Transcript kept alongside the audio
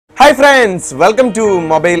Hi friends, welcome to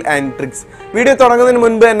Mobile and Tricks. Video തുടങ്ങുന്നതിന്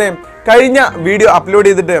മുൻപ് തന്നെ കഴിഞ്ഞ വീഡിയോ അപ്ലോഡ്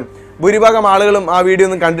ചെയ്തിട്ട് ഭൂരിഭാഗം ആളുകളും ആ വീഡിയോ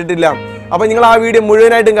ഒന്നും കണ്ടിട്ടില്ല. അപ്പോൾ നിങ്ങൾ ആ വീഡിയോ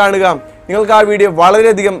മുഴുവനായിട്ടും കാണുക. നിങ്ങൾക്ക് ആ വീഡിയോ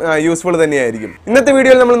വളരെയധികം യൂസ്ഫുൾ തന്നെയായിരിക്കും. ഇന്നത്തെ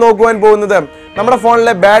വീഡിയോയിൽ നമ്മൾ നോക്കുവാൻ പോകുന്നത് നമ്മുടെ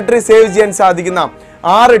ഫോണിലെ ബാറ്ററി സേവ് ചെയ്യാൻ സാധിക്കുന്ന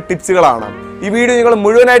 6 ടിപ്സുകളാണ്. ഈ വീഡിയോ നിങ്ങൾ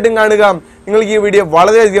മുഴുവനായിട്ടും കാണുക. നിങ്ങൾക്ക് ഈ വീഡിയോ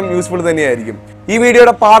വളരെയധികം യൂസ്ഫുൾ തന്നെയായിരിക്കും. ഈ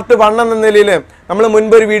വീഡിയോയുടെ പാർട്ട് 1 എന്ന നിലയിൽ നമ്മൾ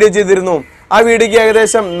മുൻപ് ഒരു വീഡിയോ ചെയ്തിരുന്നു. ആ വീഡിയോയ്ക്ക്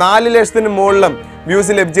ഏകദേശം 4 ലക്ഷത്തിന് മുകളിലും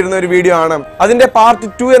വ്യൂസ് ലഭിച്ചിരുന്ന ഒരു വീഡിയോ ആണ്. അതിന്റെ പാർട്ട്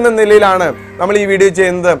 2 എന്ന നിലയിലാണ് നമ്മൾ ഈ വീഡിയോ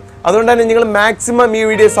ചെയ്യുന്നത്. അതുകൊണ്ട് തന്നെ നിങ്ങൾ മാക്സിമം ഈ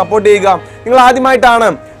വീഡിയോ സപ്പോർട്ട് ചെയ്യുക. നിങ്ങൾ ആദ്യമായിട്ടാണ്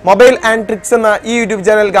മൊബൈൽ ആൻഡ് ട്രിക്സ് എന്ന ഈ യൂട്യൂബ്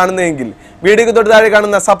ചാനൽ കാണുന്നതെങ്കിൽ വീഡിയോക്ക് തൊട്ട് താഴെ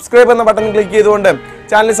കാണുന്ന സബ്സ്ക്രൈബ് എന്ന ബട്ടൺ ക്ലിക്ക് ചെയ്തുകൊണ്ട്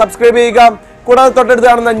ചാനൽ സബ്സ്ക്രൈബ് ചെയ്യുക. കൂടാതെ തൊട്ടടുത്ത്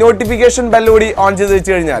കാണുന്ന നോട്ടിഫിക്കേഷൻ ബെൽ കൂടി ഓൺ ചെയ്ത്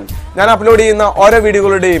വെച്ച് കഴിഞ്ഞാൽ ഞാൻ അപ്ലോഡ് ചെയ്യുന്ന ഓരോ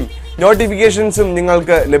വീഡിയോകളുടെയും നോട്ടിഫിക്കേഷൻസും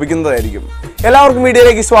നിങ്ങൾക്ക് ലഭിക്കുന്നതായിരിക്കും. എല്ലാവർക്കും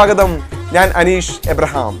വീഡിയോയിലേക്ക് സ്വാഗതം. ഞാൻ അനീഷ്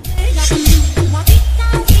എബ്രഹാം.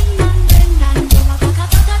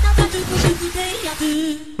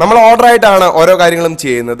 നമ്മൾ ഓർഡർ ആയിട്ടാണ് ഓരോ കാര്യങ്ങളും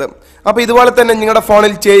ചെയ്യുന്നത്. അപ്പോൾ ഇതുപോലെ തന്നെ നിങ്ങളുടെ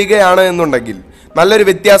ഫോണിൽ ചെയ്യുകയാണ് എന്നുണ്ടെങ്കിൽ നല്ലൊരു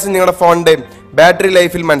വ്യത്യാസം നിങ്ങളുടെ ഫോണിന്റെ ബാറ്ററി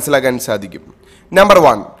ലൈഫിൽ മനസ്സിലാക്കാൻ സാധിക്കും. Number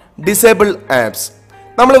 1, disable apps.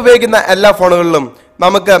 നമ്മൾ ഉപയോഗിക്കുന്ന എല്ലാ ഫോണുകളിലും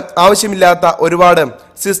നമുക്ക് ആവശ്യമില്ലാത്ത ഒരുപാട്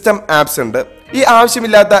സിസ്റ്റം ആപ്സ് ഉണ്ട്. ഈ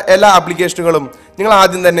ആവശ്യമില്ലാത്ത എല്ലാ ആപ്ലിക്കേഷനുകളും നിങ്ങൾ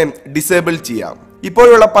ആദ്യം തന്നെ ഡിസേബിൾ ചെയ്യാം.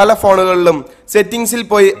 ഇപ്പോഴുള്ള പല ഫോണുകളിലും സെറ്റിംഗ്സിൽ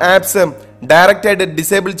പോയി ആപ്സ് ഡയറക്റ്റ് ആയിട്ട്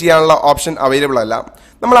ഡിസേബിൾ ചെയ്യാനുള്ള ഓപ്ഷൻ അവൈലബിൾ അല്ല.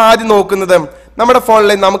 നമ്മൾ ആദ്യം നോക്കുന്നത് നമ്മുടെ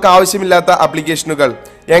ഫോണിലെ നമുക്ക് ആവശ്യമില്ലാത്ത ആപ്ലിക്കേഷനുകൾ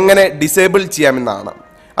എങ്ങനെ ഡിസേബിൾ ചെയ്യാമെന്നാണ്.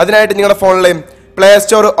 അതിനായിട്ട് നിങ്ങളുടെ ഫോണിലെ പ്ലേ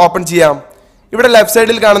സ്റ്റോർ ഓപ്പൺ ചെയ്യാം. ഇവിടെ ലെഫ്റ്റ്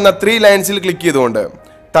സൈഡിൽ കാണുന്ന 3 ലൈൻസിൽ ക്ലിക്ക് ചെയ്തുകൊണ്ട്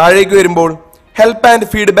താഴേക്ക് വരുമ്പോൾ ഹെൽപ്പ് ആൻഡ്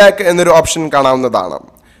ഫീഡ്ബാക്ക് എന്നൊരു ഓപ്ഷൻ കാണാവുന്നതാണ്.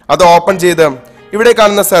 അത് ഓപ്പൺ ചെയ്ത് ഇവിടെ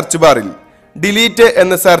കാണുന്ന സെർച്ച് ബാറിൽ ഡിലീറ്റ്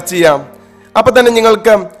എന്ന് സെർച്ച് ചെയ്യാം. അപ്പോൾ തന്നെ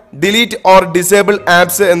നിങ്ങൾക്ക് ഡിലീറ്റ് ഓർ ഡിസേബിൾ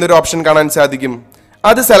ആപ്സ് എന്നൊരു ഓപ്ഷൻ കാണാൻ സാധിക്കും.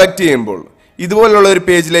 അത് സെലക്ട് ചെയ്യുമ്പോൾ ഇതുപോലുള്ള ഒരു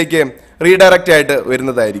പേജിലേക്ക് റീഡയറക്റ്റ് ആയിട്ട്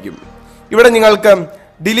വരുന്നതായിരിക്കും. ഇവിടെ നിങ്ങൾക്ക്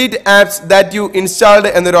delete apps that you installed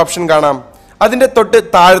എന്നൊരു ഓപ്ഷൻ കാണാം. അതിൻ്റെ തൊട്ട്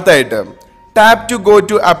താഴത്തായിട്ട് tap to go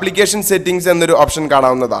two application settings എന്നൊരു ഓപ്ഷൻ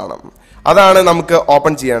കാണാവുന്നതാണ്. അതാണ് നമുക്ക്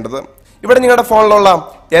ഓപ്പൺ ചെയ്യേണ്ടത്. ഇവിടെ നിങ്ങളുടെ ഫോണിലുള്ള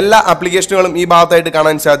എല്ലാ ആപ്ലിക്കേഷനുകളും ഈ ഭാഗത്തായിട്ട്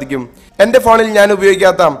കാണാൻ സാധിക്കും. എൻ്റെ ഫോണിൽ ഞാൻ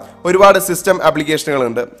ഉപയോഗിക്കാത്ത ഒരുപാട് സിസ്റ്റം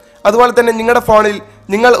ആപ്ലിക്കേഷനുകളുണ്ട്. അതുപോലെ തന്നെ നിങ്ങളുടെ ഫോണിൽ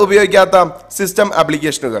നിങ്ങൾ ഉപയോഗിക്കാത്ത സിസ്റ്റം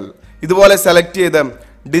ആപ്ലിക്കേഷനുകൾ ഇതുപോലെ സെലക്ട് ചെയ്ത്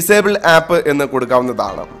ഡിസേബിൾ ആപ്പ് എന്ന്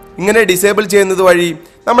കൊടുക്കാവുന്നതാണ്. ഇങ്ങനെ ഡിസേബിൾ ചെയ്യുന്നത് വഴി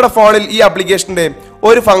നമ്മുടെ ഫോണിൽ ഈ ആപ്ലിക്കേഷൻ്റെ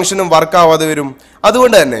ഒരു ഫംഗ്ഷനും വർക്ക് ആവാതെ വരും.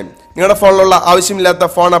 അതുകൊണ്ട് തന്നെ നിങ്ങളുടെ ഫോണിലുള്ള ആവശ്യമില്ലാത്ത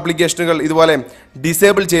ഫോൺ ആപ്ലിക്കേഷനുകൾ ഇതുപോലെ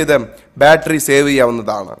ഡിസേബിൾ ചെയ്ത് ബാറ്ററി സേവ്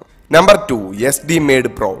ചെയ്യാവുന്നതാണ്. Number 2, SD MAID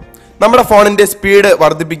Pro. നമ്മുടെ ഫോണിന്റെ സ്പീഡ്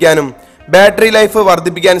വർദ്ധിപ്പിക്കാനും ബാറ്ററി ലൈഫ്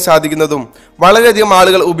വർദ്ധിപ്പിക്കാൻ സാധിക്കുന്നതും വളരെയധികം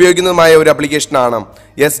ആളുകൾ ഉപയോഗിക്കുന്നതുമായ ഒരു ആപ്ലിക്കേഷനാണ്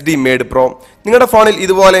SD MAID Pro. നിങ്ങളുടെ ഫോണിൽ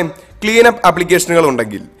ഇതുപോലെ ക്ലീനപ്പ് ആപ്ലിക്കേഷനുകൾ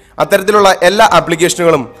ഉണ്ടെങ്കിൽ അത്തരത്തിലുള്ള എല്ലാ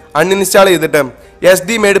ആപ്ലിക്കേഷനുകളും അൺഇൻസ്റ്റാൾ ചെയ്തിട്ട് SD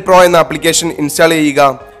MAID Pro എന്ന ആപ്ലിക്കേഷൻ ഇൻസ്റ്റാൾ ചെയ്യുക.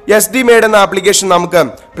 SD MAID എന്ന ആപ്ലിക്കേഷൻ നമുക്ക്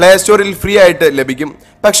പ്ലേ സ്റ്റോറിൽ ഫ്രീ ആയിട്ട് ലഭിക്കും.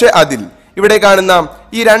 പക്ഷേ അതിൽ ഇവിടെ കാണുന്ന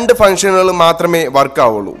ഈ 2 ഫംഗ്ഷനുകൾ മാത്രമേ വർക്ക്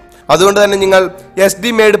ആവുള്ളൂ. അതുകൊണ്ട് തന്നെ നിങ്ങൾ SD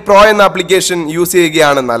MAID Pro എന്ന ആപ്ലിക്കേഷൻ യൂസ്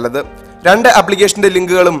ചെയ്യുകയാണ് നല്ലത്. 2 ആപ്ലിക്കേഷന്റെ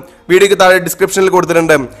ലിങ്കുകളും വീഡിയോയ്ക്ക് താഴെ ഡിസ്ക്രിപ്ഷനിൽ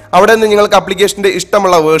കൊടുത്തിട്ടുണ്ട്. അവിടെ നിന്ന് നിങ്ങൾക്ക് ആപ്ലിക്കേഷന്റെ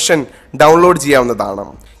ഇഷ്ടമുള്ള വേർഷൻ ഡൗൺലോഡ് ചെയ്യാവുന്നതാണ്.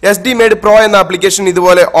 SD MAID Pro എന്ന ആപ്ലിക്കേഷൻ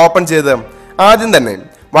ഇതുപോലെ ഓപ്പൺ ചെയ്ത് ആദ്യം തന്നെ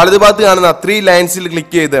വലതുഭാഗത്ത് കാണുന്ന 3 ലൈൻസിൽ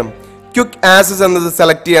ക്ലിക്ക് ചെയ്ത് ക്വിക്ക് ആക്സസ് എന്നത്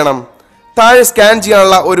സെലക്ട് ചെയ്യണം. താഴെ സ്കാൻ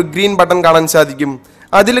ചെയ്യാനുള്ള ഒരു ഗ്രീൻ ബട്ടൺ കാണാൻ സാധിക്കും.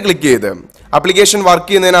 അതിൽ ക്ലിക്ക് ചെയ്ത് ആപ്ലിക്കേഷൻ വർക്ക്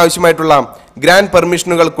ചെയ്യുന്നതിന് ആവശ്യമായിട്ടുള്ള ഗ്രാൻഡ്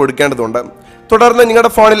പെർമിഷനുകൾ കൊടുക്കേണ്ടതുണ്ട്. തുടർന്ന്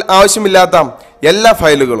നിങ്ങളുടെ ഫോണിൽ ആവശ്യമില്ലാത്ത എല്ലാ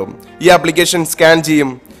ഫയലുകളും ഈ ആപ്ലിക്കേഷൻ സ്കാൻ ചെയ്യും.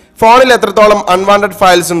 ഫോണിൽ എത്രത്തോളം അൺവാണ്ടഡ്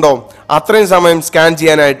ഫയൽസ് ഉണ്ടോ അത്രയും സമയം സ്കാൻ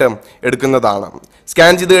ചെയ്യാനായിട്ട് എടുക്കുന്നതാണ്.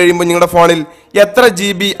 സ്കാൻ ചെയ്ത് കഴിയുമ്പോൾ നിങ്ങളുടെ ഫോണിൽ എത്ര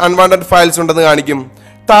GB അൺവാണ്ടഡ് ഫയൽസ് ഉണ്ടെന്ന് കാണിക്കും.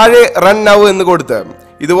 താഴെ റൺ നൗ എന്ന് കൊടുത്ത്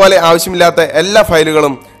ഇതുപോലെ ആവശ്യമില്ലാത്ത എല്ലാ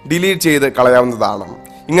ഫയലുകളും ഡിലീറ്റ് ചെയ്ത് കളയാവുന്നതാണ്.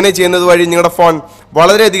 ഇങ്ങനെ ചെയ്യുന്നത് വഴി നിങ്ങളുടെ ഫോൺ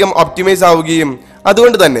വളരെയധികം ഒപ്റ്റിമൈസ് ആവുകയും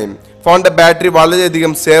അതുകൊണ്ട് തന്നെ ഫോണിന്റെ ബാറ്ററി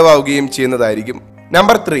വളരെയധികം സേവ് ആവുകയും ചെയ്യുന്നതായിരിക്കും.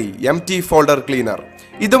 Number 3, empty folder cleaner.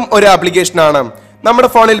 ഇതും ഒരു ആപ്ലിക്കേഷനാണ്. നമ്മുടെ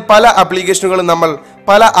ഫോണിൽ പല ആപ്ലിക്കേഷനുകളും നമ്മൾ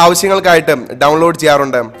പല ആവശ്യങ്ങൾക്കായിട്ട് ഡൗൺലോഡ്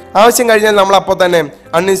ചെയ്യാറുണ്ട്. ആവശ്യം കഴിഞ്ഞാൽ നമ്മൾ അപ്പോൾ തന്നെ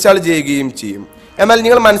അൺഇൻസ്റ്റാൾ ചെയ്യുകയും ചെയ്യും. എന്നാൽ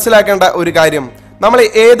നിങ്ങൾ മനസ്സിലാക്കേണ്ട ഒരു കാര്യം, നമ്മൾ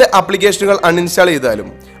ഏത് ആപ്ലിക്കേഷനുകൾ അൺഇൻസ്റ്റാൾ ചെയ്താലും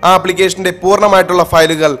ആ ആപ്ലിക്കേഷന്റെ പൂർണ്ണമായിട്ടുള്ള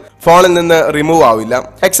ഫയലുകൾ ഫോണിൽ നിന്ന് റിമൂവ് ആവില്ല.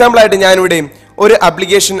 എക്സാമ്പിൾ ആയിട്ട് ഞാനിവിടെ ഒരു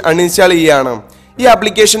ആപ്ലിക്കേഷൻ അൺഇൻസ്റ്റാൾ ചെയ്യുകയാണ്. ഈ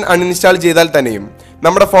ആപ്ലിക്കേഷൻ അൺഇൻസ്റ്റാൾ ചെയ്താൽ തന്നെയും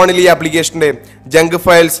നമ്മുടെ ഫോണിൽ ഈ ആപ്ലിക്കേഷന്റെ ജങ്ക്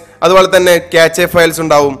ഫയൽസ് അതുപോലെ തന്നെ ക്യാച്ച് ഫയൽസ്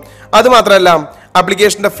ഉണ്ടാവും. അതുമാത്രമല്ല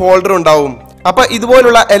ആപ്ലിക്കേഷന്റെ ഫോൾഡർ ഉണ്ടാവും. അപ്പോൾ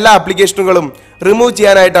ഇതുപോലുള്ള എല്ലാ ആപ്ലിക്കേഷനുകളും റിമൂവ്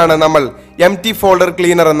ചെയ്യാനായിട്ടാണ് നമ്മൾ empty folder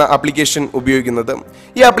cleaner എന്ന ആപ്ലിക്കേഷൻ ഉപയോഗിക്കുന്നത്.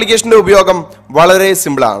 ഈ ആപ്ലിക്കേഷന്റെ ഉപയോഗം വളരെ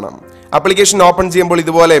സിമ്പിൾ ആണ്. ആപ്ലിക്കേഷൻ ഓപ്പൺ ചെയ്യുമ്പോൾ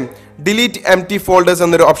ഇതുപോലെ ഡിലീറ്റ് empty folders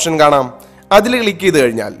എന്നൊരു ഓപ്ഷൻ കാണാം. അതിൽ ക്ലിക്ക് ചെയ്ത്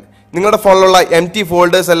കഴിഞ്ഞാൽ നിങ്ങളുടെ ഫോണിലുള്ള empty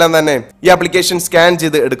ഫോൾഡേഴ്സ് എല്ലാം തന്നെ ഈ ആപ്ലിക്കേഷൻ സ്കാൻ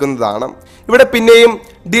ചെയ്ത് എടുക്കുന്നതാണ്. ഇവിടെ പിന്നെയും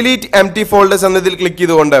ഡിലീറ്റ് empty ഫോൾഡേഴ്സ് എന്നതിൽ ക്ലിക്ക്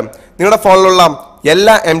ചെയ്തുകൊണ്ട് നിങ്ങളുടെ ഫോണിലുള്ള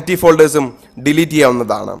എല്ലാ empty ഫോൾഡേഴ്സും ഡിലീറ്റ്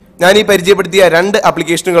ചെയ്യാവുന്നതാണ്. ഞാൻ ഈ പരിചയപ്പെടുത്തിയ 2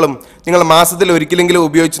 ആപ്ലിക്കേഷനുകളും നിങ്ങൾ മാസത്തിൽ ഒരിക്കലെങ്കിലും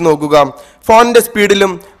ഉപയോഗിച്ച് നോക്കുക. ഫോണിന്റെ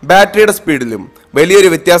സ്പീഡിലും ബാറ്ററിയുടെ സ്പീഡിലും വലിയൊരു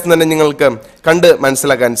വ്യത്യാസം തന്നെ നിങ്ങൾക്ക് കണ്ട്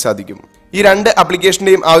മനസ്സിലാക്കാൻ സാധിക്കും. ഈ 2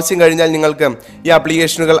 ആപ്ലിക്കേഷന്റെയും ആവശ്യം കഴിഞ്ഞാൽ നിങ്ങൾക്ക് ഈ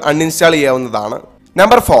ആപ്ലിക്കേഷനുകൾ അൺഇൻസ്റ്റാൾ ചെയ്യാവുന്നതാണ്.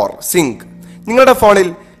 Number 4 zinc. നിങ്ങളുടെ ഫോണിൽ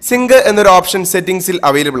സിങ്ക് എന്നൊരു ഓപ്ഷൻ സെറ്റിംഗ്സിൽ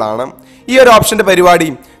അവൈലബിൾ ആണ്. ഈ ഒരു ഓപ്ഷന്റെ പരിപാടി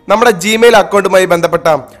നമ്മുടെ ജിമെയിൽ അക്കൗണ്ടുമായി ബന്ധപ്പെട്ട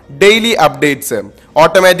ഡെയിലി അപ്ഡേറ്റ്സ്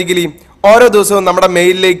ഓട്ടോമാറ്റിക്കലി ഓരോ ദിവസവും നമ്മുടെ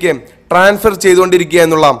മെയിലിലേക്ക് ട്രാൻസ്ഫർ ചെയ്തുകൊണ്ടിരിക്കുക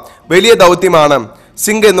എന്നുള്ള വലിയ ദൗത്യമാണ്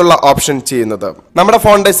സിങ്ക് എന്നുള്ള ഓപ്ഷൻ ചെയ്യുന്നത്. നമ്മുടെ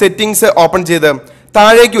ഫോണിന്റെ സെറ്റിംഗ്സ് ഓപ്പൺ ചെയ്ത്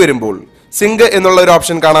താഴേക്ക് വരുമ്പോൾ സിങ്ക് എന്നുള്ള ഒരു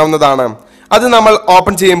ഓപ്ഷൻ കാണാവുന്നതാണ്. അത് നമ്മൾ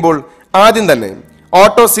ഓപ്പൺ ചെയ്യുമ്പോൾ ആദ്യം തന്നെ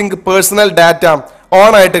auto zinc personal data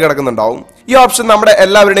on ആയിട്ട് കിടക്കുന്നുണ്ടാവും. ഈ ഓപ്ഷൻ നമ്മുടെ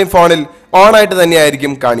എല്ലാവരുടെയും ഫോണിൽ ഓൺ ആയിട്ട്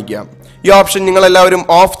തന്നെയായിരിക്കും കാണിക്കുക. ഈ ഓപ്ഷൻ നിങ്ങൾ എല്ലാവരും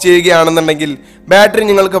ഓഫ് ചെയ്യുകയാണെന്നുണ്ടെങ്കിൽ ബാറ്ററി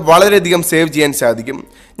നിങ്ങൾക്ക് വളരെയധികം സേവ് ചെയ്യാൻ സാധിക്കും.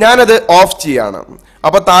 ഞാനത് ഓഫ് ചെയ്യാണ്.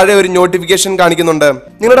 അപ്പോൾ താഴെ ഒരു നോട്ടിഫിക്കേഷൻ കാണിക്കുന്നുണ്ട്.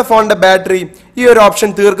 നിങ്ങളുടെ ഫോണിന്റെ ബാറ്ററി ഈ ഒരു ഓപ്ഷൻ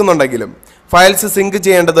തീർക്കുന്നുണ്ടെങ്കിലും ഫയൽസ് സിങ്ക്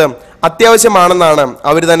ചെയ്യേണ്ടത് അത്യാവശ്യമാണെന്നാണ്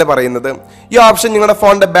അവർ തന്നെ പറയുന്നത്. ഈ ഓപ്ഷൻ നിങ്ങളുടെ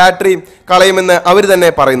ഫോണിന്റെ ബാറ്ററി കളയുമെന്ന് അവർ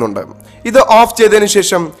തന്നെ പറയുന്നുണ്ട്. ഇത് ഓഫ് ചെയ്തതിനു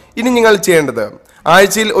ശേഷം ഇനി നിങ്ങൾ ചെയ്യേണ്ടത്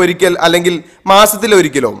ആഴ്ചയിൽ ഒരിക്കൽ അല്ലെങ്കിൽ മാസത്തിൽ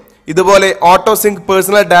ഒരിക്കലോ ഇതുപോലെ auto zinc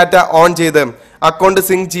personal data on ചെയ്ത് അക്കൗണ്ട്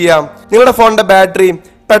സിങ്ക് ചെയ്യാം. നിങ്ങളുടെ ഫോണിന്റെ ബാറ്ററി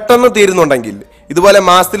പെട്ടെന്ന് തീരുന്നുണ്ടെങ്കിൽ ഇതുപോലെ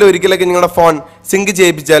മാസത്തിൽ ഒരിക്കലൊക്കെ നിങ്ങളുടെ ഫോൺ സിങ്ക്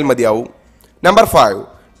ചെയ്യിപ്പിച്ചാൽ മതിയാവും. Number 5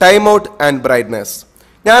 time out and brightness.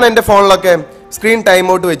 ഞാൻ എൻ്റെ ഫോണിലൊക്കെ സ്ക്രീൻ ടൈം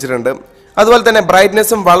ഔട്ട് വെച്ചിട്ടുണ്ട്. അതുപോലെ തന്നെ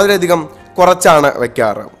ബ്രൈറ്റ്നസ്സും വളരെയധികം കുറച്ചാണ്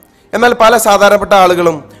വെക്കാറ്. എന്നാൽ പല സാധാരണപ്പെട്ട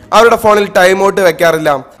ആളുകളും അവരുടെ ഫോണിൽ ടൈം ഔട്ട് വെക്കാറില്ല.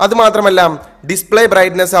 അതുമാത്രമല്ല ഡിസ്പ്ലേ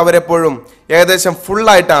ബ്രൈറ്റ്നസ് അവരെപ്പോഴും ഏകദേശം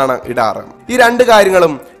ഫുള്ളായിട്ടാണ് ഇടാറ്. ഈ 2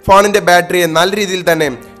 കാര്യങ്ങളും ഫോണിന്റെ ബാറ്ററിയെ നല്ല രീതിയിൽ തന്നെ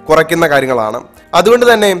കുറയ്ക്കുന്ന കാര്യങ്ങളാണ്. അതുകൊണ്ട്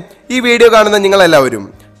തന്നെ ഈ വീഡിയോ കാണുന്ന നിങ്ങളെല്ലാവരും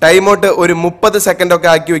ടൈം ഔട്ട് ഒരു 30 സെക്കൻഡ് ഒക്കെ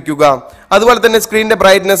ആക്കി വെക്കുക. അതുപോലെ തന്നെ സ്ക്രീനിന്റെ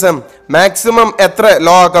ബ്രൈറ്റ്നസ് മാക്സിമം എത്ര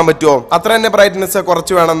ലോ ആക്കാൻ പറ്റുമോ അത്ര തന്നെ ബ്രൈറ്റ്നസ്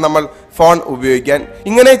കുറച്ച് വേണം നമ്മൾ ഫോൺ ഉപയോഗിക്കാൻ.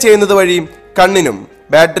 ഇങ്ങനെ ചെയ്യുന്നത് വഴി കണ്ണിനും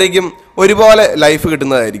ബാറ്ററിക്കും ഒരുപോലെ ലൈഫ്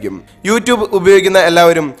കിട്ടുന്നതായിരിക്കും. യൂട്യൂബ് ഉപയോഗിക്കുന്ന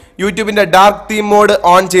എല്ലാവരും യൂട്യൂബിന്റെ ഡാർക്ക് തീം മോഡ്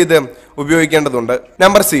ഓൺ ചെയ്ത് ഉപയോഗിക്കേണ്ടതുണ്ട്.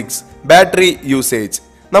 Number 6 battery usage.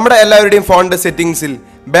 നമ്മുടെ എല്ലാവരുടെയും ഫോണിന്റെ സെറ്റിംഗ്സിൽ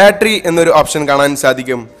ബാറ്ററി എന്നൊരു ഓപ്ഷൻ കാണാൻ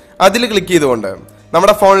സാധിക്കും. അതിൽ ക്ലിക്ക് ചെയ്തുകൊണ്ട്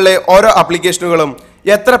നമ്മുടെ ഫോണിലെ ഓരോ ആപ്ലിക്കേഷനുകളും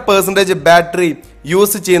എത്ര പെർസെൻറ്റേജ് ബാറ്ററി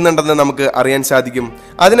യൂസ് ചെയ്യുന്നുണ്ടെന്ന് നമുക്ക് അറിയാൻ സാധിക്കും.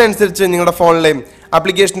 അതിനനുസരിച്ച് നിങ്ങളുടെ ഫോണിലെ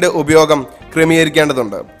ആപ്ലിക്കേഷന്റെ ഉപയോഗം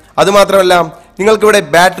ക്രമീകരിക്കേണ്ടതുണ്ട്. അതുമാത്രമല്ല നിങ്ങൾക്കിവിടെ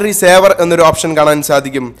ബാറ്ററി സേവർ എന്നൊരു ഓപ്ഷൻ കാണാൻ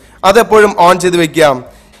സാധിക്കും. അതെപ്പോഴും ഓൺ ചെയ്ത് വെക്കാം.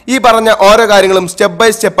 ഈ പറഞ്ഞ ഓരോ കാര്യങ്ങളും സ്റ്റെപ്പ്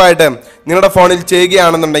ബൈ സ്റ്റെപ്പായിട്ട് നിങ്ങളുടെ ഫോണിൽ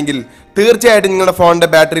ചെയ്യുകയാണെന്നുണ്ടെങ്കിൽ തീർച്ചയായിട്ടും നിങ്ങളുടെ ഫോണിന്റെ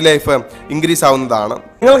ബാറ്ററി ലൈഫ് ഇൻക്രീസ് ആവുന്നതാണ്.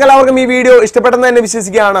 നിങ്ങൾക്ക് എല്ലാവർക്കും ഈ വീഡിയോ ഇഷ്ടപ്പെട്ടെന്ന് തന്നെ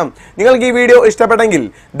വിശ്വസിക്കുകയാണ്. നിങ്ങൾക്ക് ഈ വീഡിയോ ഇഷ്ടപ്പെട്ടെങ്കിൽ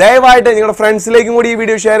ദയവായിട്ട് നിങ്ങളുടെ ഫ്രണ്ട്സിലേക്കും കൂടി ഈ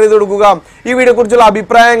വീഡിയോ ഷെയർ ചെയ്ത് കൊടുക്കുക. ഈ വീഡിയോ കുറിച്ചുള്ള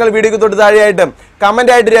അഭിപ്രായങ്ങൾ വീഡിയോക്ക് തൊട്ട് താഴെയായിട്ട്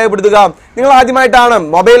കമന്റ് ആയിട്ട് രേഖപ്പെടുത്തുക. നിങ്ങൾ ആദ്യമായിട്ടാണ്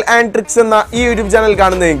മൊബൈൽ ആൻഡ് ട്രിക്സ് എന്ന ഈ യൂട്യൂബ് ചാനൽ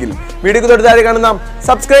കാണുന്നതെങ്കിൽ വീഡിയോക്ക് തൊട്ട് താഴെ കാണുന്ന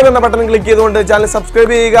സബ്സ്ക്രൈബ് എന്ന ബട്ടൺ ക്ലിക്ക് ചെയ്തുകൊണ്ട് ചാനൽ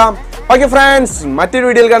സബ്സ്ക്രൈബ് ചെയ്യുക. ഓക്കെ ഫ്രണ്ട്സ്, മറ്റൊരു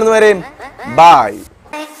വീഡിയോയിൽ കാണുന്നവരെ ബൈ.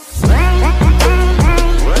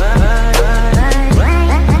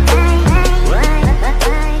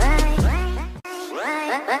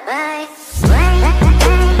 Bye.